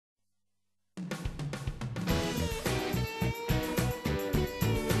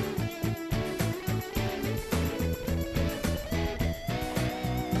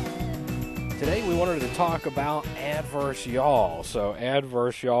wanted to talk about adverse yaw. So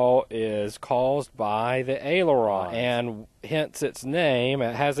adverse yaw is caused by the aileron, and hence its name.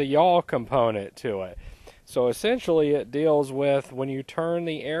 It has a yaw component to it. So essentially it deals with when you turn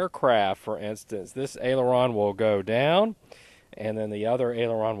the aircraft, for instance, this aileron will go down and then the other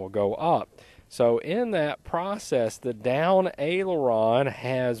aileron will go up. So in that process, the down aileron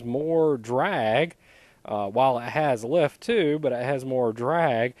has more drag, while it has lift too, but it has more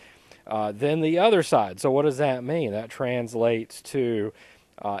drag than the other side. So what does that mean? That translates to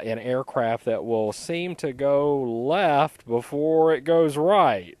an aircraft that will seem to go left before it goes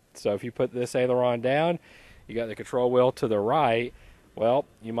right. So if you put this aileron down, you got the control wheel to the right, well,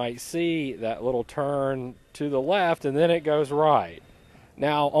 you might see that little turn to the left and then it goes right.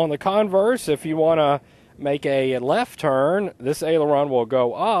 Now on the converse, if you want to make a left turn, this aileron will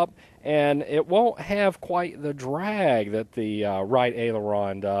go up and it won't have quite the drag that the right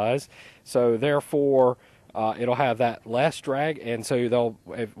aileron does. So therefore, it'll have that less drag, and so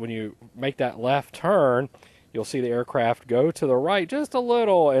when you make that left turn, you'll see the aircraft go to the right just a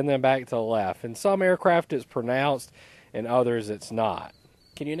little and then back to the left. In some aircraft it's pronounced, in others it's not.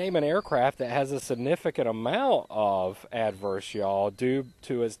 Can you name an aircraft that has a significant amount of adverse yaw due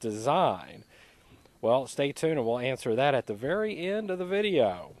to its design? Well, stay tuned and we'll answer that at the very end of the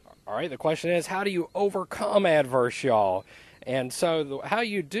video. All right, the question is, how do you overcome adverse yaw? And so how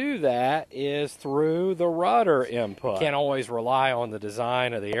you do that is through the rudder input. You can't always rely on the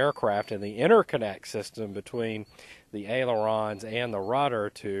design of the aircraft and the interconnect system between the ailerons and the rudder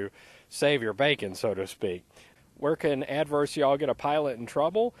to save your bacon, so to speak. Where can adverse yaw get a pilot in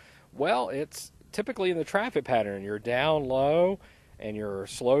trouble? Well, it's typically in the traffic pattern. You're down low and your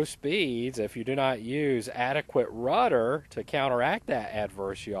slow speeds. If you do not use adequate rudder to counteract that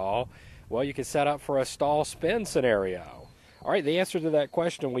adverse yaw, well, you can set up for a stall spin scenario. All right, the answer to that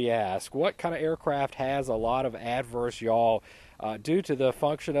question we ask, what kind of aircraft has a lot of adverse yaw due to the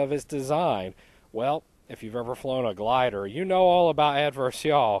function of its design? Well, if you've ever flown a glider, you know all about adverse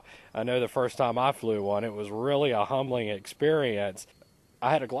yaw. I know the first time I flew one, it was really a humbling experience.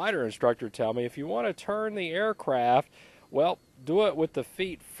 I had a glider instructor tell me, if you want to turn the aircraft, well, do it with the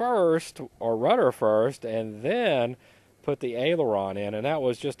feet first, or rudder first, and then put the aileron in. And that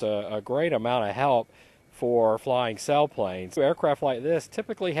was just a great amount of help for flying sailplanes. Aircraft like this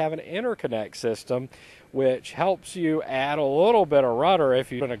typically have an interconnect system which helps you add a little bit of rudder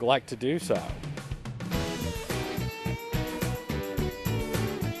if you neglect to do so.